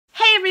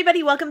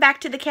everybody, welcome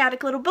back to the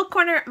Chaotic Little Book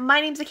Corner.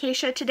 My name's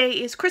Acacia. Today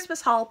is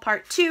Christmas Haul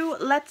Part 2.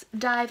 Let's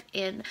dive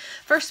in.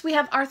 First, we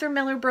have Arthur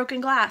Miller, Broken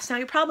Glass. Now,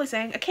 you're probably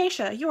saying,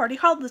 Acacia, you already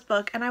hauled this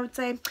book. And I would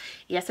say,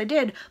 yes, I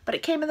did, but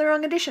it came in the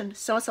wrong edition,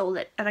 so I sold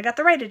it. And I got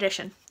the right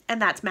edition,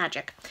 and that's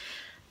magic.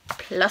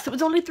 Plus, it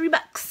was only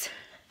 $3.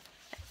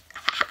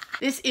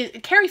 This is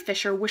Carrie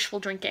Fisher,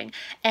 Wishful Drinking,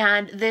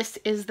 and this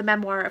is the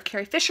memoir of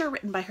Carrie Fisher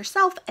written by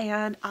herself,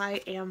 and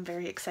I am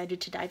very excited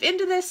to dive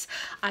into this.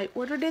 I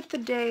ordered it the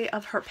day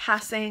of her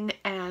passing,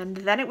 and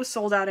then it was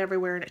sold out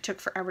everywhere, and it took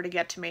forever to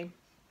get to me.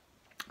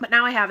 But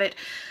now I have it.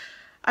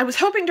 I was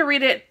hoping to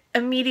read it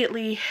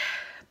immediately,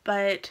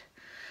 but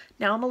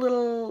now I'm a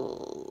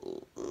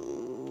little...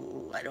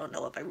 I don't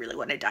know if I really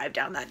want to dive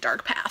down that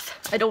dark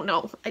path. I don't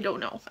know.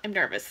 I'm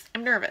nervous.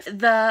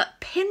 The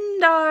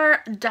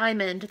Pindar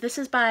Diamond. This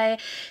is by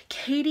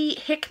Katie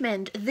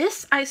Hickman.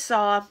 This I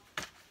saw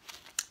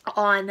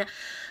on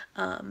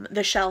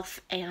the shelf,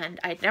 and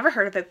I'd never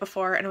heard of it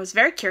before, and I was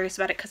very curious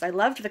about it because I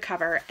loved the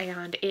cover.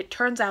 And it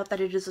turns out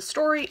that it is a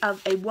story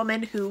of a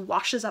woman who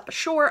washes up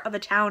ashore of a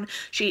town.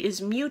 She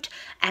is mute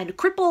and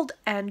crippled,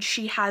 and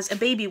she has a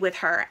baby with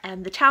her,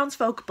 and the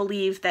townsfolk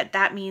believe that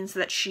that means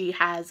that she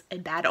has a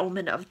bad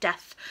omen of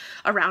death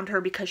around her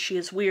because she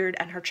is weird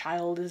and her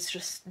child is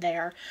just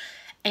there,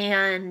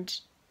 and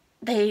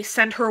they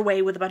send her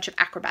away with a bunch of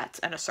acrobats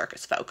and a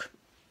circus folk.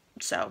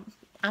 So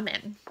I'm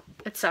in.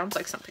 It sounds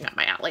like something up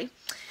my alley.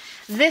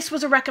 This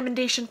was a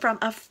recommendation from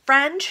a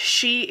friend.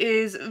 She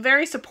is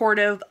very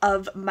supportive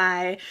of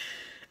my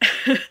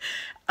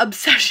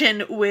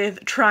obsession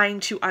with trying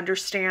to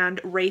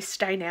understand race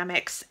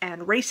dynamics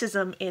and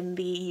racism in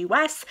the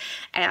US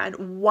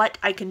and what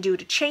I can do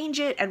to change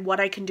it and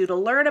what I can do to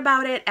learn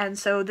about it. And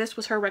so this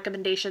was her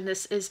recommendation.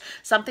 This is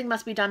Something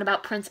Must Be Done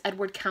About Prince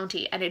Edward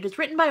County, and it is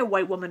written by a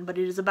white woman, but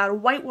it is about a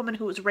white woman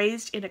who was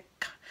raised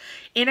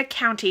in a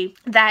county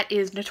that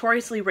is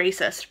notoriously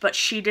racist, but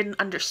she didn't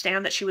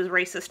understand that she was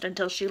racist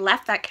until she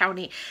left that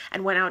county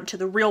and went out into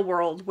the real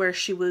world where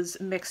she was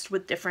mixed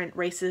with different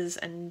races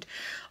and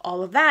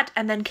all of that,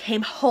 and then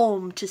came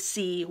home to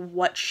see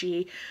what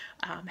she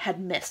had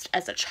missed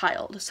as a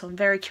child. So I'm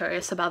very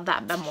curious about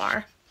that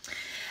memoir.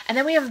 And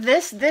then we have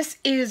this. This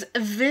is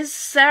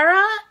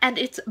Viscera, and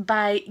it's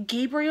by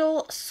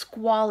Gabriel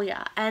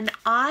Squalia. And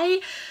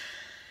I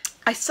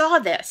saw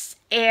this,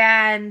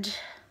 and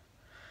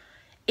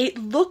it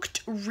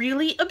looked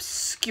really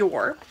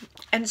obscure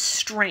and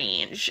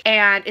strange,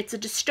 and it's a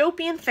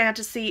dystopian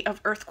fantasy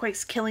of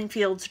earthquakes, killing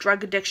fields,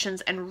 drug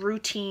addictions, and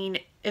routine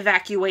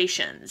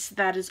evacuations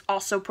that is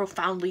also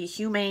profoundly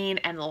humane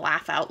and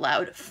laugh out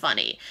loud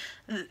funny.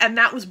 And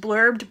that was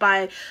blurbed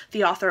by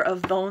the author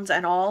of Bones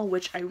and All,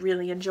 which I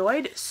really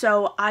enjoyed.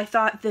 So I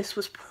thought this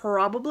was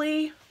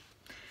probably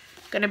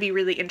going to be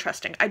really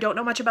interesting. I don't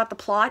know much about the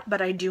plot,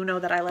 but I do know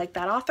that I like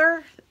that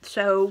author,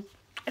 so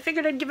I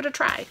figured I'd give it a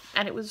try,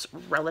 and it was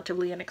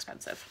relatively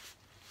inexpensive.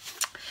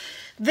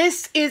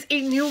 This is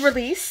a new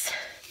release.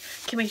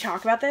 Can we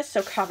talk about this?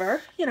 So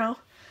cover, you know,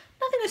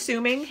 nothing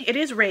assuming. It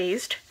is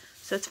raised,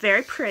 so it's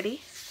very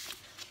pretty.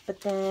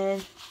 But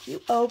then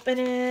you open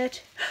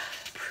it,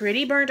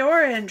 pretty burnt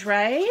orange,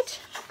 right?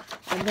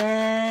 And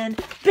then,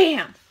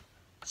 bam!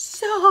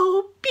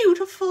 So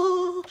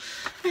beautiful.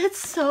 It's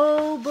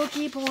so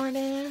booky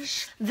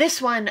pornish. This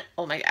one,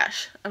 oh my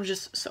gosh, I'm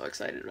just so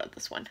excited about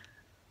this one.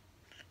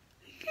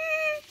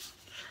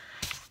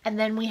 And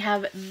then we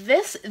have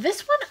this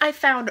one I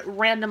found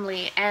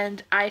randomly,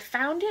 and I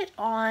found it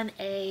on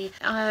a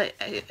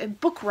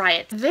Book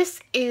Riot. This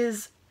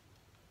is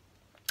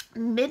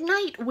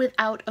Midnight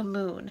Without a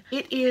Moon.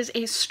 It is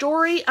a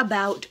story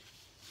about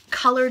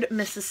colored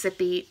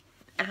Mississippi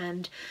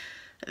and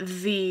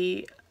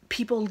the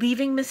people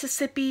leaving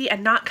Mississippi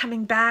and not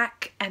coming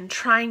back and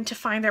trying to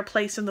find their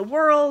place in the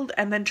world,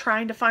 and then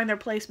trying to find their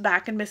place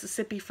back in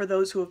Mississippi for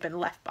those who have been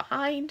left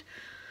behind.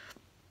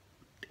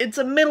 It's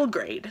a middle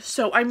grade,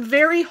 so I'm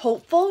very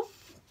hopeful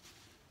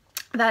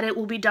that it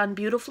will be done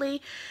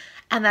beautifully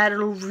and that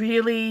it'll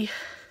really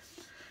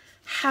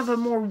have a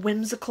more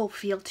whimsical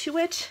feel to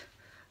it.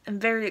 I'm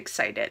very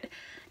excited.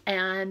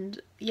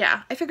 And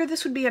yeah, I figured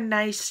this would be a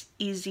nice,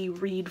 easy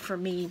read for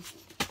me,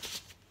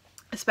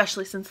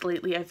 especially since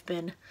lately I've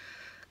been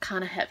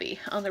kind of heavy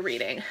on the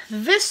reading.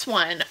 This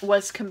one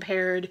was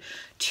compared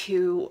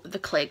to The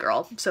Clay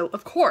Girl, so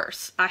of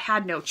course I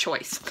had no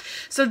choice.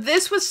 So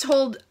this was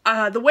told,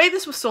 the way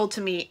this was sold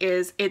to me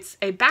is it's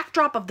a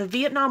backdrop of the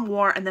Vietnam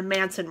War and the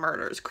Manson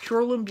murders.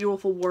 Cruel and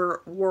Beautiful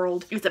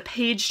World is a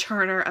page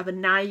turner of a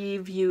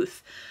naive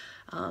youth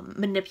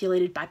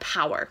manipulated by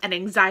power and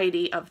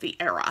anxiety of the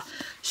era.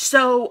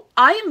 So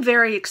I am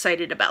very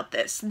excited about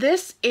this.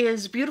 This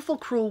is Beautiful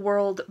Cruel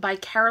World by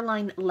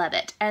Caroline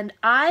Leavitt, and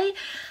I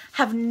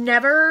have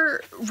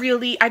never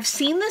really, I've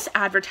seen this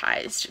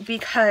advertised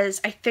because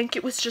I think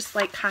it was just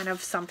like kind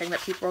of something that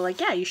people were like,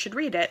 yeah, you should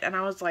read it. And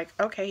I was like,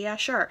 okay, yeah,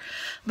 sure.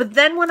 But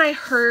then when I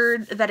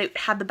heard that it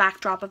had the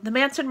backdrop of the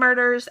Manson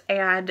murders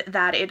and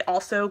that it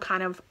also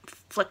kind of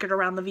flickered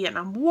around the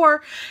Vietnam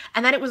War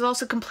and that it was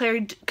also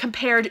compared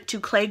to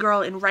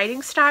Claygirl in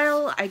writing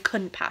style, I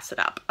couldn't pass it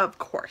up, of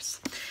course.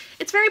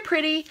 It's very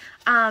pretty.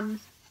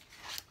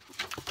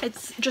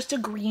 It's just a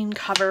green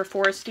cover,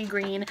 foresty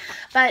green,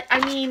 but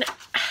I mean,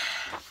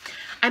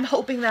 I'm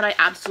hoping that I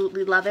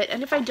absolutely love it,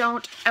 and if I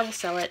don't, I will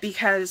sell it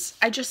because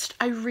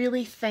I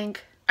really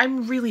think,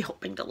 I'm really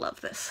hoping to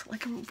love this.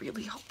 Like, I'm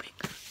really hoping.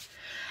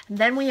 And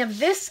then we have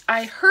this.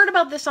 I heard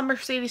about this on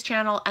Mercedes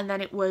channel, and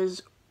then it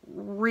was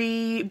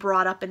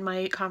brought up in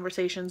my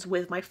conversations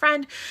with my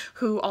friend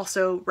who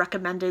also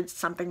recommended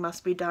Something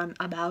Must Be Done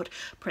about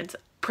Prince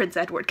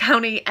Edward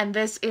County, and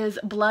this is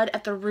Blood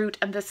at the Root,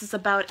 and this is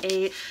about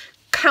a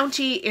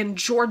county in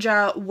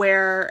Georgia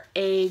where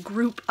a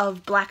group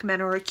of black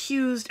men are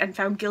accused and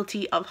found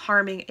guilty of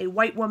harming a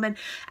white woman,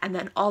 and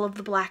then all of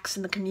the blacks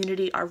in the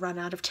community are run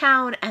out of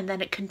town, and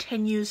then it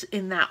continues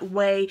in that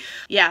way,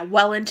 yeah,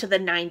 well into the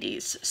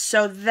 90s.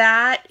 So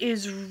that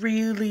is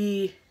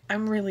really,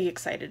 I'm really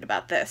excited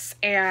about this,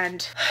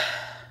 and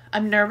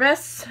I'm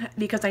nervous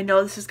because I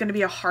know this is going to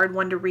be a hard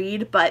one to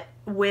read, but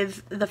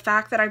with the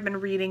fact that I've been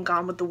reading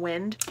Gone with the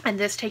Wind and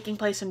this taking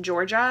place in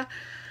Georgia,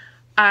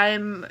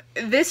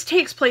 this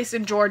takes place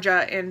in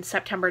Georgia in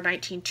September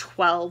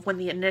 1912 when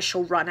the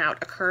initial run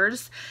out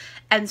occurs.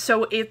 And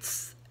so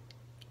it's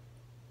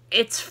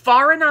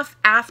far enough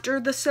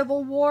after the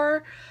Civil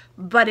War,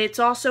 but it's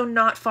also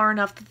not far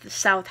enough that the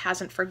South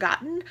hasn't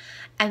forgotten.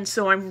 And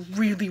so I'm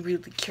really,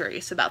 really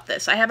curious about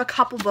this. I have a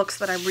couple books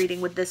that I'm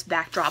reading with this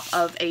backdrop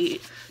of a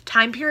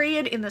time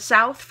period in the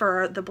South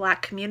for the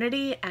Black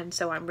community, and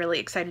so I'm really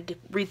excited to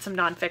read some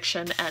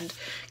nonfiction and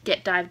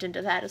get dived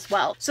into that as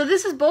well. So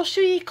this is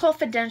Bolshoi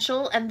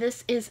Confidential, and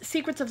this is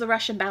Secrets of the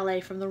Russian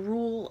Ballet from the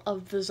Rule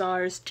of the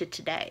Tsars to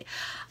Today.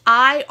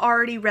 I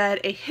already read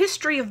A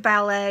History of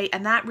Ballet,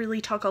 and that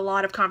really took a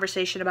lot of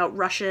conversation about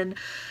Russian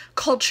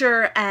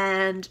culture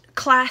and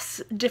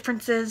class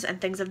differences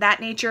and things of that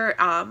nature.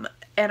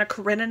 Anna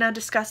Karenina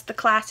discussed the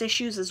class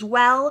issues as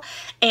well,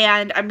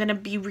 and I'm going to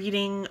be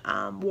reading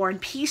War and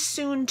Peace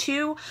soon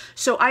too,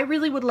 so I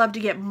really would love to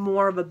get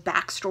more of a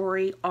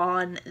backstory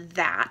on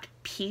that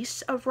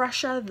piece of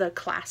Russia, the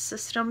class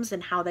systems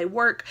and how they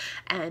work,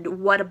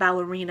 and what a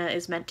ballerina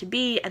is meant to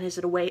be, and is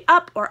it a way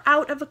up or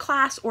out of a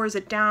class, or is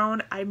it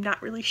down? I'm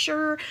not really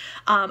sure.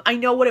 I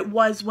know what it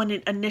was when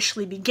it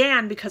initially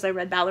began because I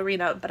read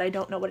Ballerina, but I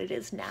don't know what it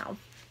is now.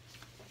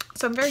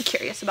 So I'm very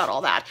curious about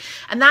all that.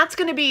 And that's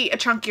going to be a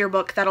chunkier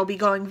book that'll be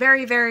going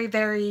very, very,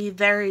 very,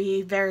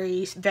 very,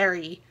 very,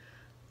 very,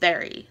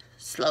 very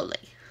slowly,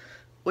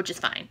 which is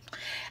fine.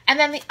 And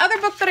then the other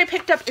book that I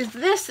picked up is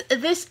this.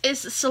 This is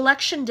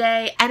Selection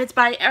Day, and it's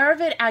by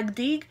Aravind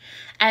Agdig,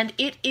 and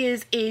it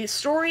is a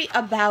story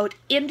about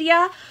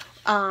India,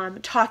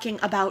 talking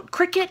about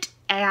cricket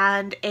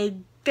and a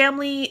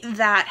family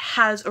that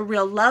has a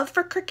real love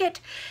for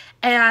cricket.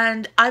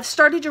 And I've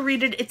started to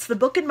read it. It's the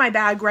book in my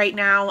bag right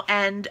now,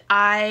 and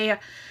I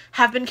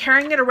have been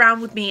carrying it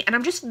around with me, and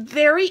I'm just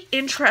very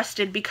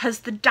interested because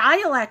the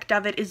dialect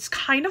of it is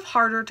kind of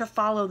harder to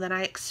follow than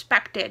I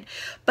expected,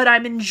 but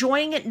I'm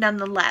enjoying it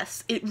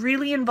nonetheless. It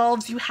really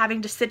involves you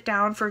having to sit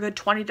down for a good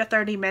 20 to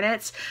 30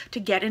 minutes to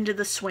get into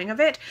the swing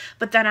of it,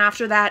 but then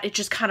after that it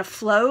just kind of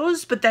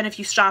flows, but then if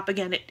you stop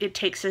again, it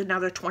takes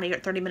another 20 or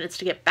 30 minutes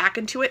to get back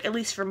into it, at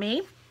least for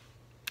me.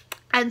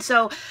 And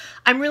so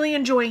I'm really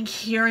enjoying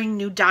hearing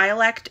new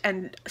dialect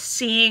and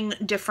seeing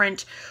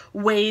different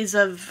ways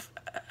of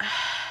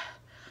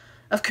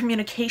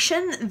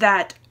communication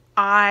that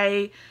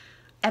I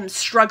am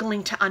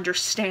struggling to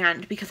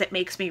understand because it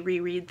makes me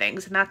reread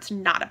things, and that's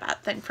not a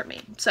bad thing for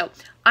me. So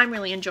I'm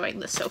really enjoying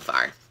this so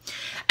far.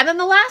 And then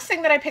the last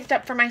thing that I picked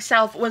up for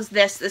myself was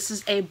this. This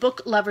is a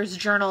book lover's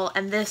journal,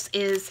 and this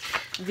is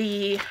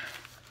the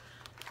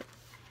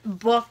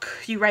book.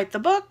 You write the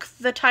book,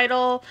 the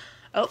title.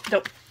 Oh,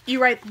 no. You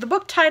write the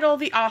book title,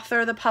 the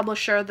author, the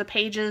publisher, the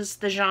pages,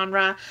 the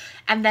genre,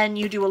 and then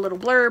you do a little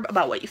blurb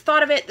about what you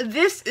thought of it.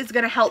 This is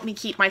going to help me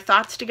keep my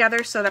thoughts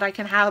together so that I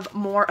can have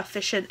more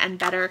efficient and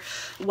better,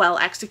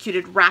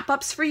 well-executed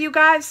wrap-ups for you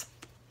guys.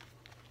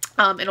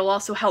 It'll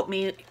also help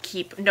me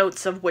keep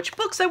notes of which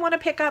books I want to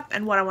pick up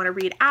and what I want to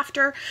read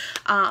after.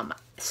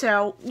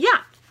 So, yeah.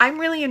 I'm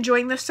really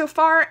enjoying this so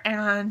far,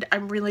 and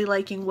I'm really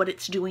liking what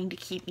it's doing to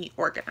keep me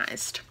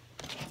organized.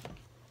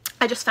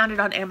 I just found it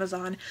on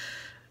Amazon.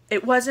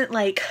 It wasn't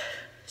like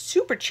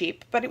super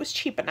cheap, but it was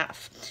cheap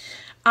enough.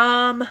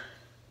 I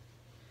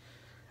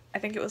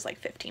think it was like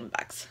 15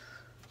 bucks.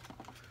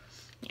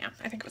 Yeah,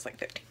 I think it was like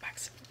 15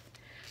 bucks.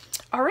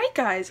 All right,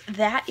 guys,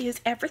 that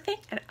is everything,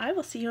 and I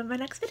will see you in my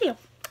next video.